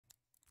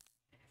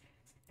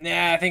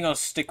Nah, I think I'll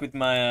stick with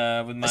my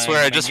I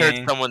swear, I just heard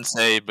gang. someone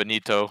say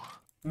Benito.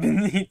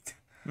 Beneath.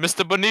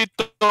 Mr.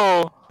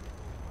 Benito!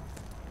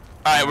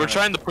 Alright, we're Uh,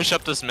 trying to push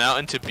up this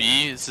mountain to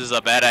B. This is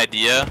a bad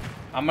idea.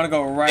 I'm gonna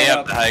go right They have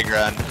up. the high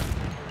ground.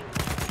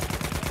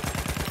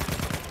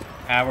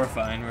 Ah, we're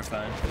fine. We're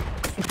fine.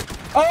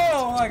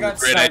 Oh, I got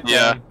Great sniped idea.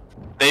 down.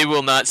 They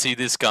will not see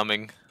this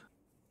coming.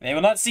 They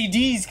will not see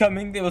D's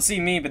coming. They will see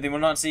me, but they will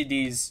not see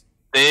D's.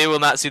 They will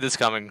not see this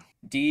coming.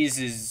 D's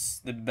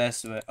is the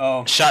best way.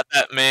 Oh, Shot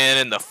that man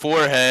in the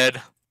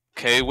forehead.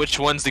 Okay, which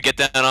one's to get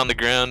down on the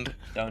ground?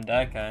 don't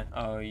die, Kai.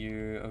 Oh,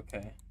 you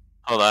okay?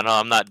 Hold on, no,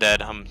 I'm not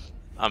dead. I'm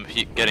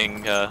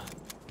getting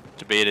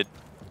debated.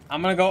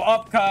 I'm gonna go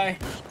up, Kai.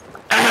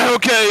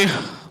 Okay,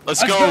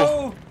 let's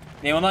go.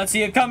 They will not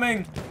see it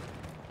coming.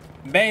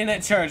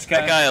 Bayonet charge,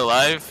 Kai. That guy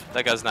alive?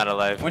 That guy's not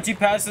alive. Once you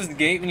pass this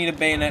gate, we need a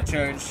bayonet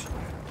charge.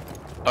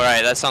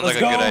 Alright, that sounds like a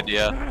good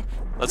idea.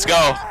 Let's go.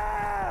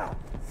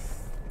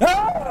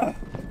 Ah!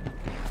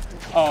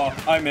 Oh,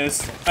 I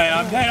missed. Hey,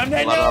 I'm dead. I'm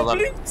dead now,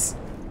 please.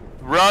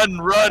 Run,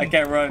 run. I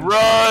can't run.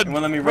 Run. It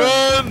won't let me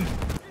run.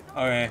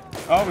 Okay.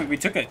 Oh, we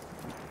took it.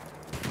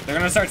 They're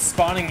gonna start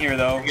spawning here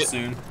though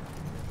soon.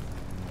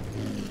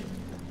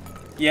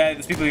 Yeah,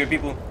 there's people here.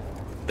 People.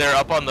 They're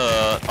up on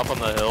the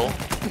hill.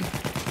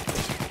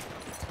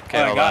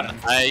 Okay, hold on. Him.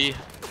 I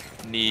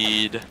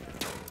need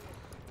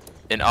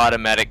an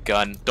automatic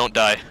gun. Don't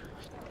die.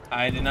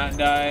 I did not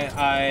die.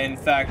 I in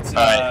fact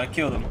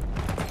killed him.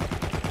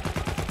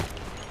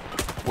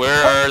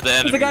 Where are the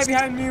enemies? There's a guy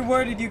behind me.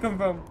 Where did you come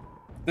from?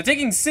 They're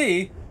taking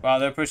C. Wow,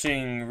 they're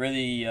pushing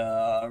really,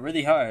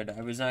 really hard.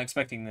 I was not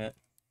expecting that.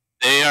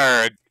 They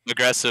are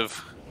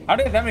aggressive. How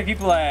did that many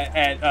people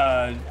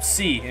at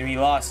C and we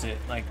lost it?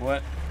 Like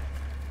what?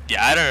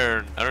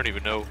 Yeah, I don't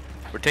even know.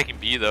 We're taking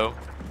B though.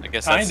 I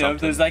guess that's Kind of.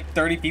 something. There's like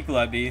 30 people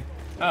at B.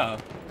 Oh,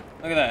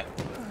 look at that.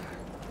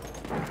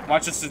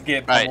 Watch us just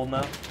get pummeled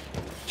now.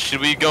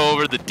 Should we go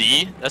over the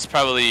D? That's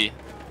probably.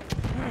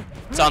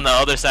 It's on the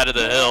other side of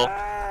the hill.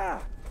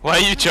 Why are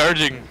you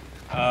charging?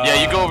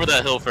 Yeah, you go over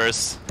that hill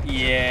first.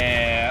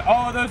 Yeah.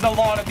 Oh, there's a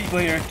lot of people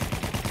here.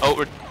 Oh,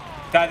 we're.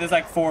 God, there's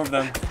like 4 of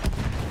them.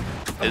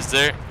 Is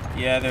there?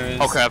 Yeah, there is.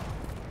 Oh crap.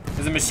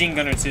 There's a machine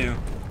gunner too.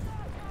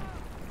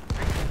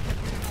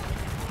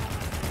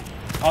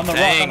 On the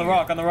Dang. rock, on the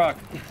rock, on the rock.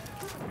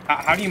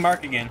 How do you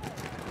mark again?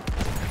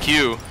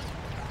 Q.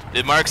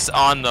 It marks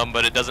on them,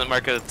 but it doesn't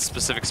mark a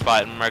specific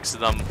spot. It marks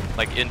them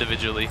like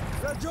individually.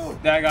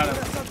 Yeah, I got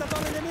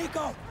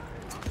him.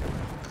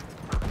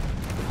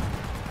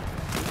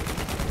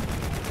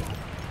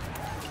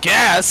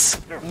 Gas?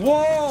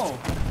 Whoa!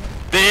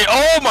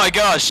 Oh my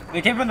gosh!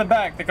 They came from the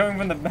back. They're coming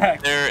from the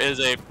back. There is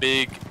a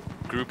big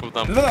group of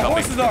them. They're where the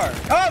coming. horses are.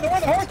 Oh, they're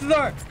where the horses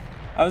are.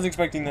 I was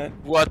expecting that.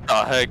 What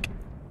the heck?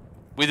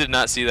 We did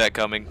not see that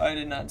coming. I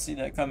did not see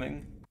that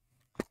coming.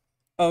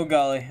 Oh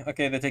golly.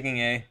 Okay, they're taking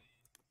A.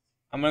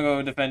 I'm gonna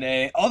go defend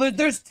A. Oh,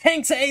 there's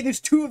tanks at A.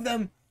 There's 2 of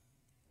them.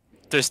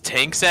 There's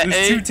tanks at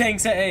There's A? 2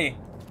 tanks at A.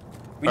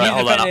 We Right, need to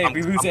hold defend on. A. If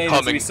we lose A,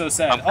 that's gonna be so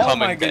sad. I'm Oh my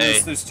coming to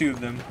goodness, A. there's 2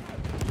 of them.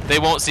 They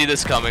won't see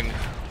this coming.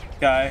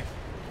 Guy.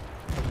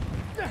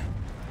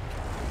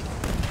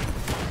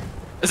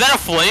 Is that a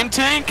flame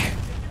tank?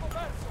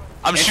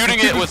 I'm It's shooting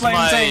the it with flame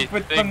my tank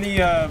thing. from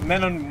the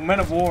Men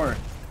of War.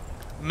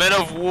 Men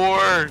of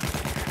War.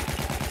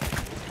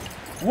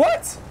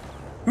 What?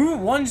 Who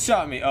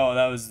one-shot me? Oh,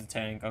 that was the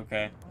tank.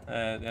 Okay,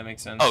 that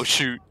makes sense. Oh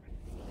shoot!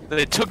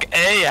 They took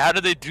A. How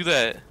did they do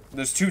that?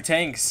 There's 2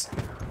 tanks.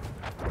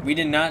 We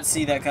did not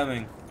see that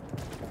coming.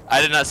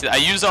 I did not see that. I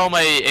used all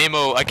my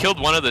ammo. I killed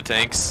one of the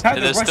tanks, God, and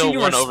they're there's still rushing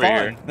one you our over spawn.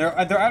 here. They're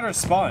at our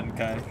spawn,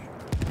 guy.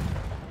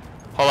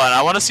 Hold on,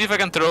 I want to see if I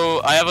can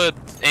throw. I have a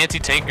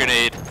anti-tank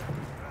grenade.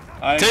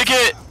 Take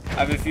it!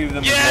 I have a few of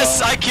them. Yes,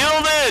 as well. I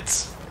killed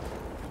it!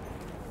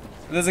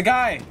 There's a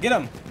guy. Get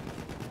him.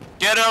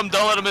 Get him!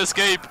 Don't let him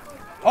escape.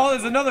 Oh,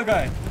 there's another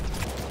guy.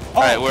 Oh,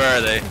 All right, where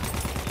are they?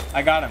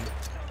 I got him.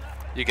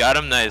 You got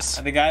him, nice.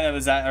 The guy that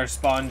was at our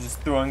spawn just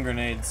throwing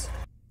grenades.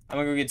 I'm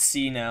gonna go get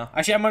C now.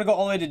 Actually, I'm gonna go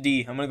all the way to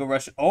D. I'm gonna go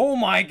rush. Oh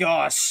my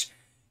gosh!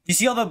 You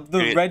see all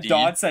the red D?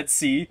 dots at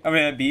C? I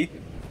mean at B.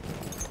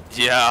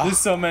 Yeah. There's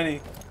so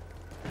many.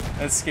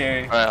 That's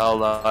scary. All right,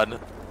 hold on. All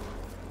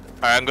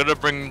right, I'm gonna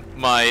bring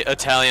my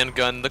Italian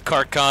gun, the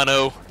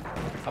Carcano.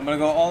 I'm gonna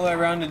go all the way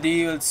around to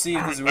D. Let's see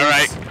if this works. All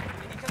right,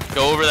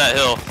 go over that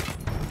hill.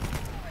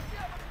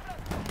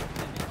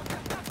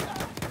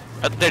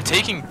 They're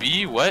taking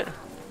B. What?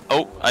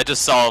 Oh, I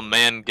just saw a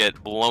man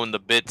get blown to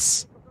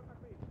bits.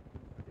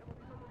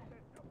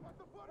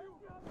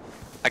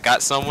 I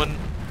got someone.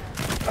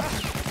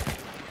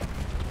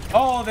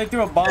 Oh, they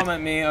threw a bomb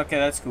at me. Okay,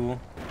 that's cool.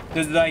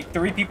 There's like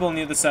 3 people on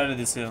the other side of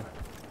this hill.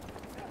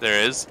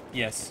 There is.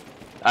 Yes.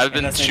 I've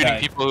been shooting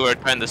people who are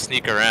trying to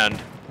sneak around.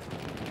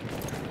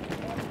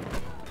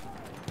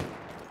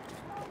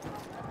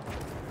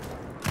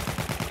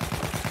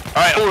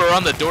 Alright, oh, we're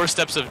on the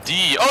doorsteps of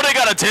D. Oh, they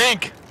got a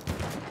tank!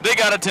 They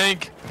got a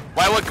tank!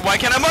 Why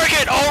can't I mark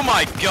it? Oh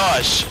my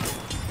gosh!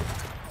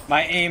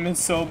 My aim is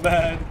so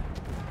bad.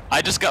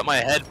 I just got my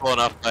head blown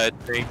off by a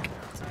tank.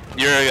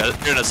 You're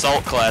an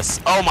assault class.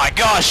 Oh my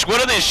gosh,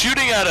 what are they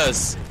shooting at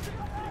us?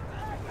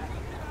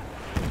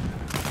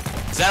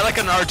 Is that like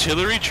an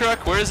artillery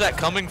truck? Where is that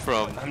coming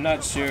from? I'm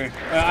not sure.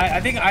 I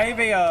think I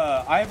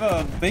have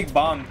a big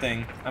bomb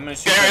thing. I'm gonna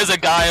shoot. There is a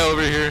guy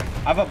over here.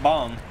 I have a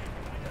bomb.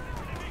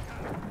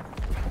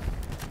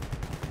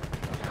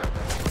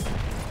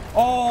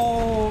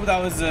 Oh,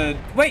 that was a...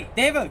 Wait,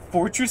 they have a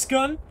fortress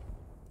gun?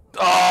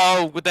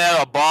 Oh, they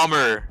have a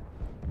bomber.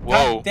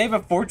 Whoa. They have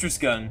a fortress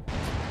gun.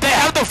 They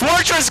have the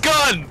fortress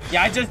gun!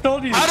 Yeah, I just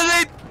told you. How do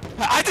they...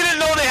 I didn't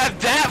know they had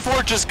that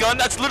fortress gun.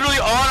 That's literally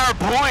on our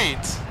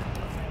point.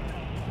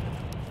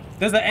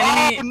 There's an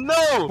enemy... Oh,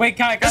 no! Wait,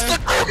 Kai, It's the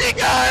Kirby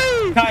guy!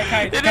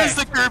 Kai, It is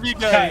the Kirby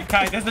guy.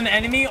 Kai, there's an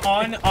enemy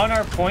on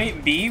our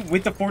point B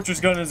with the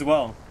fortress gun as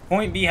well.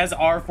 Point B has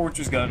our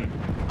fortress gun.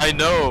 I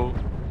know.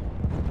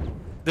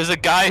 There's a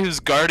guy who's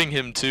guarding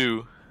him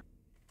too.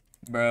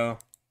 Bro,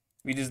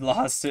 we just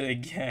lost it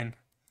again.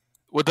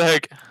 What the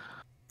heck?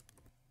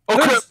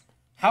 Okay.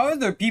 How are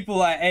there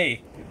people at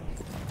A?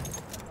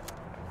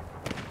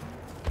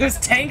 There's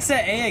tanks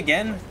at A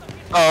again.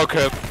 Oh,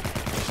 okay.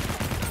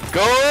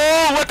 Go!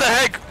 What the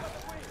heck?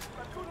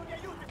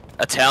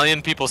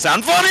 Italian people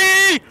sound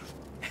funny!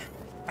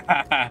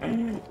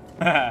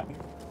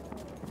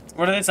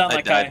 What do they sound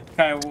like, Kai? died.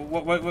 Kai,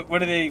 what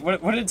do they?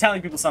 What do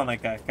Italian people sound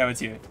like, Kai? Kai,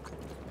 what's you?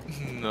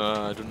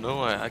 No, I don't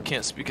know. I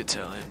can't speak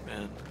Italian,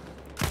 man.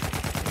 They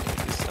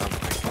sound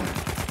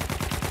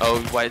like...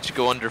 Oh, why did you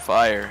go under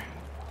fire?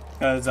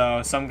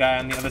 Because some guy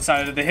on the other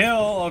side of the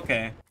hill.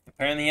 Okay.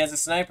 Apparently he has a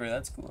sniper.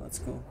 That's cool. That's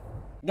cool.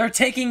 They're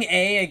taking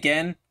A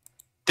again.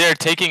 They're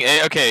taking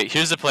A. Okay,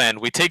 here's the plan.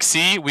 We take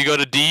C, we go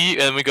to D,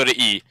 and then we go to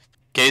E.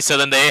 Okay, so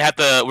then they have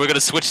to... We're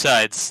gonna switch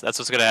sides. That's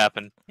what's gonna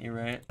happen. You're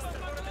right.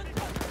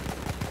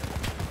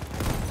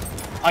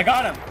 I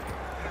got him.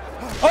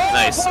 Oh,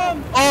 Nice.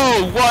 bomb!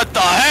 Oh, what the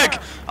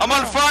heck? I'm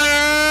on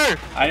fire!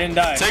 I didn't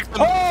die. Take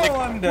them.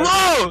 I'm dead.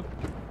 Whoa!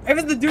 It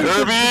was the dude.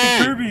 Kirby! It's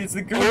the Kirby. It's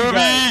the Kirby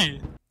guy.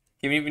 Kirby!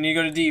 Okay, we need to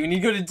go to D. We need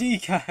to go to D,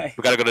 Kai.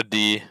 We gotta go to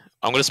D.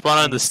 I'm gonna spawn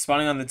on this.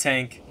 Spawning on the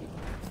tank.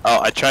 Oh,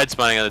 I tried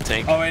spawning on the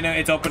tank. Oh wait, no,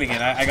 it's opening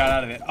it. I got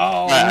out of it.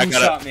 Oh, Right, who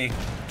shot me?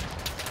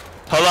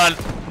 Hold on.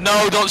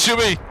 No, don't shoot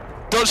me.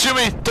 Don't shoot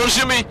me. Don't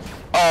shoot me.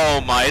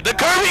 Oh my. The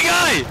Kirby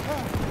guy!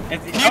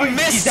 He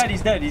missed. He's dead.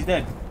 He's dead. He's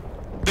dead.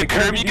 The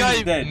Kirby dude guy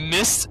is dead.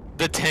 missed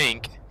the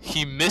tank.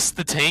 He missed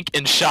the tank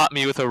and shot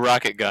me with a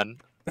rocket gun.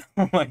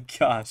 Oh my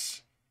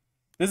gosh.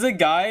 There's a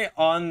guy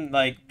on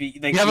like We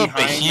have a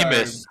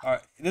behemoth.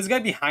 There's a guy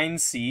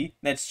behind C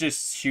that's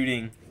just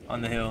shooting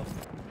on the hill.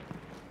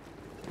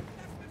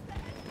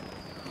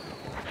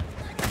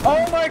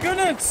 Oh my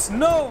goodness!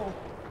 No.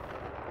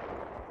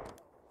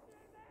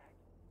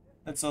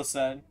 That's so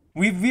sad.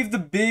 We've the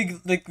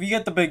big we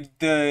got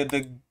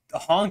the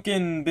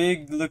honking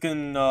big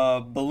looking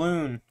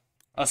balloon.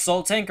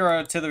 Assault tank or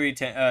artillery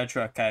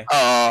truck, Kai?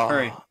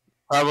 Hurry.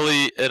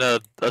 Probably in a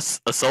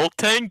assault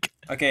tank.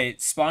 Okay,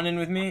 spawn in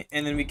with me,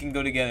 and then we can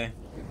go together.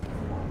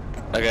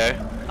 Okay.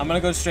 I'm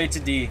gonna go straight to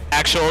D.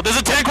 There's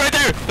a tank right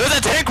there! There's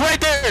a tank right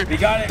there! We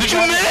got it. Did you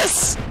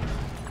miss?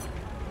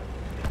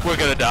 We're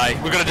gonna die.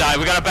 We're gonna die.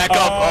 We gotta back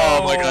up.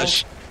 Oh my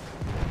gosh.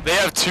 They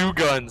have 2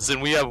 guns,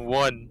 and we have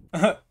 1.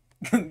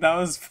 That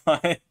was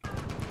fun.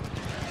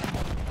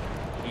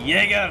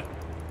 Jaeger!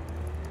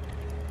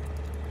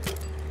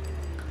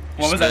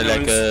 What was that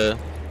noise?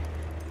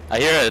 I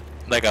hear it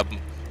like a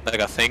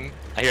thing.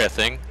 I hear a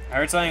thing. I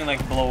heard something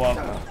like blow up.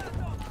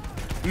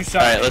 Who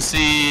shot Alright, me? let's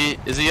see.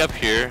 Is he up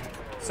here?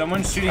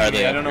 Someone's shooting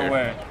me. I don't know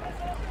where.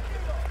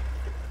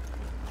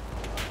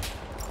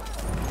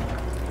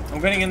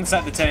 I'm getting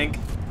inside the tank.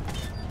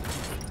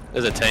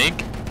 There's a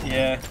tank?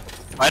 Yeah.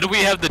 Why do we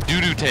have the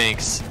doo-doo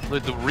tanks?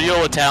 Like the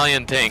real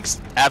Italian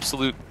tanks.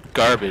 Absolute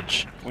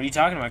garbage. What are you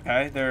talking about,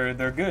 Kai? They're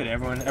good.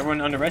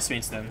 Everyone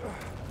underestimates them.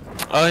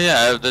 Oh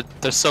yeah,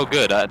 they're so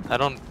good. I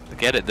don't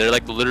get it. They're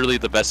like literally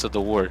the best of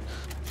the war.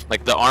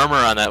 Like the armor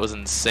on that was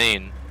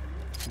insane.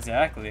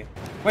 Exactly.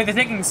 Wait, they're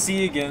taking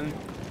C again.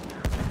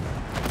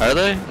 Are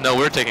they? No,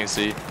 we're taking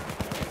C.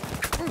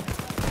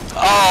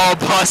 Oh,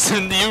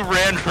 Boston, you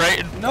ran right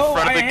in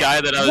front of the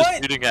guy that I was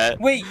shooting at.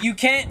 Wait, you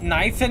can't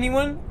knife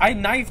anyone? I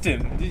knifed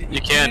him.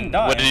 You can.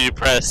 What did you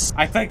press?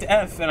 I clicked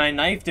F and I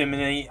knifed him,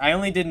 and I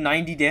only did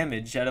 90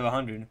 damage out of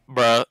 100.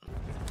 Bruh.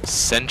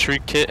 Sentry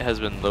kit has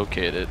been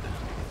located.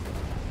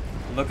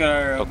 Look at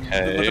our look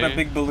at our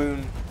big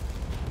balloon.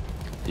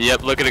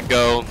 Yep, look at it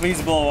go.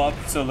 Please blow up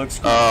so it looks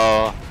cool.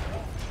 Oh,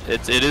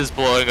 it is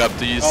blowing up.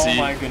 Do you see? Oh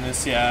my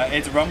goodness, yeah,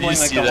 it's rumbling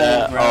like the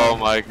that? whole ground. Oh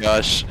my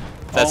gosh,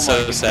 that's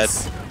so sad.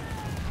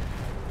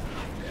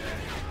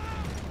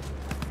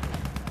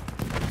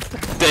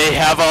 They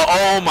have a.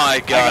 Oh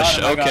my gosh.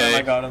 I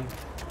got him.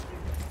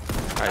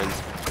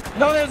 Right.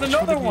 No, there's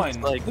another one.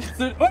 Wait,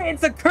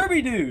 it's the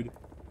Kirby dude.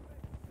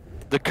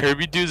 The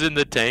Kirby dude's in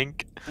the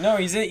tank. No,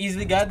 he's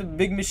the guy with the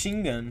big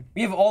machine gun.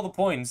 We have all the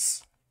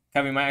points.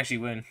 We might actually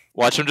win.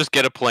 Watch him just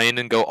get a plane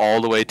and go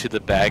all the way to the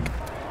back.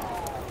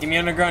 Get me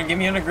underground. Get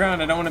me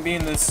underground. I don't want to be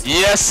in this.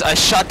 Yes, I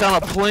shot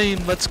down a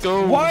plane. Let's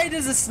go. Why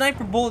does a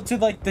sniper bullet to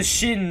like the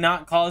shin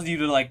not cause you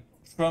to like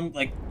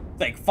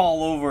like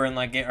fall over and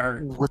like get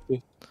hurt. What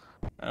the?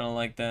 I don't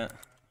like that.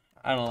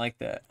 I don't like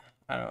that.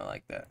 I don't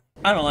like that.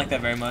 I don't like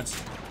that very much.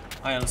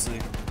 I honestly.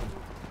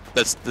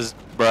 That's this,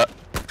 bruh.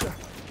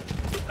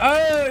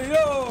 Hey,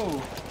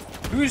 yo!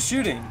 Who's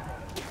shooting?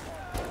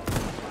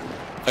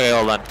 Okay,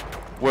 hold on.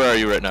 Where are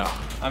you right now?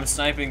 I'm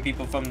sniping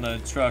people from the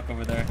truck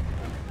over there.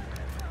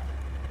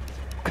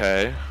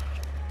 Okay.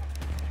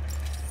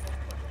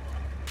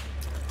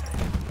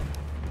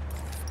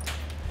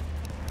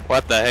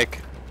 What the heck?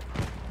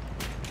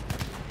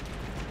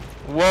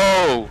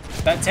 Whoa!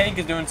 That tank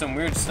is doing some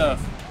weird stuff.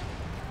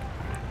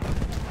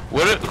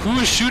 Who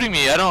is shooting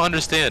me? I don't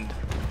understand.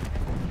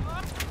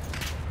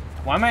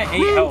 Why am I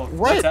 8 health?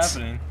 What? What's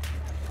happening?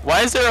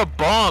 Why is there a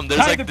bomb? There's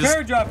like this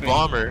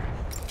bomber.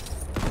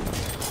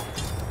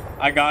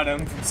 I got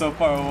him from so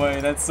far away.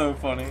 That's so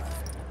funny.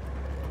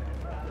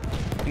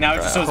 Now it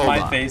just shows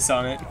my face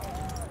on it.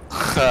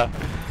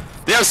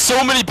 They have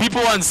so many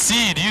people on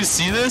C. Do you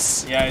see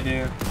this? Yeah, I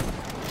do.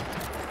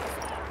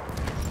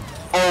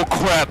 Oh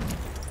crap.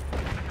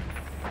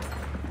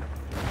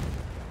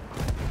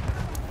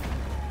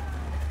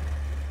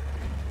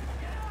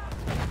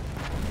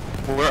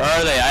 Where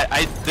are they?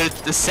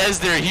 It says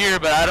they're here,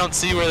 but I don't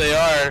see where they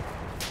are.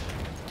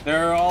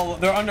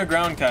 They're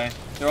underground, Kai.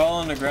 They're all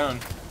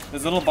underground.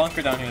 There's a little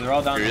bunker down here. They're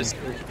all down here.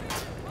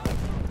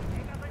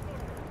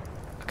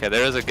 Okay,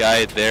 there was a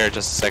guy there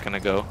just a second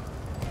ago.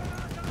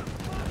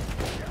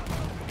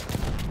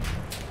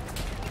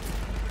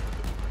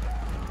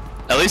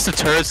 At least the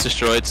turret's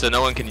destroyed, so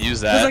no one can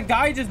use that. There's a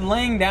guy just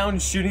laying down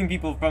shooting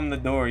people from the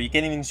door. You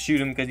can't even shoot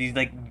him because he's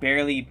like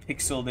barely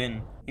pixeled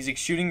in. He's like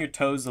shooting your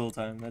toes the whole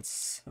time.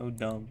 That's so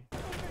dumb.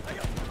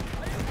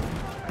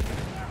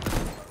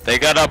 They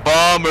got a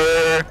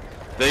bomber!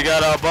 They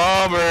got a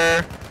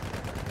bomber!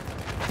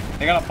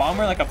 They got a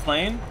bomber like a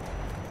plane?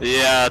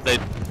 Yeah, they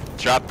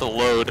dropped the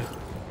load.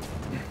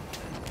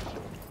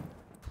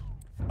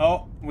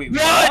 Oh, wait,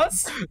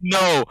 what?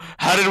 No!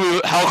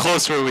 How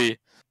close were we?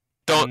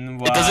 Don't.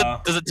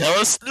 Wow. Does it tell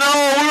us?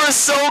 No, we were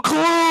so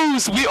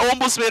close. We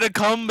almost made a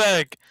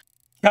comeback.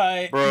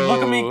 Kai, bro.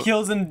 Look how many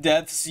kills and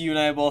deaths you and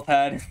I both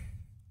had.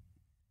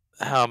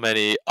 How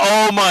many?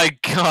 Oh my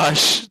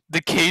gosh,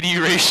 the KD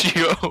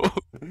ratio.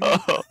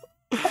 Oh.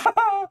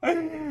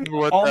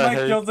 All my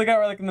kills I got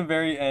were like in the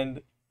very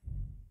end.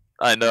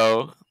 I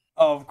know.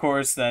 Oh, of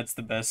course, that's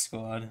the best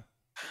squad.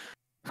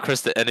 Of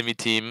course, the enemy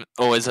team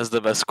always has the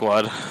best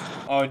squad.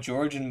 Oh,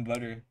 George and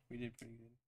Butter. We did pretty good.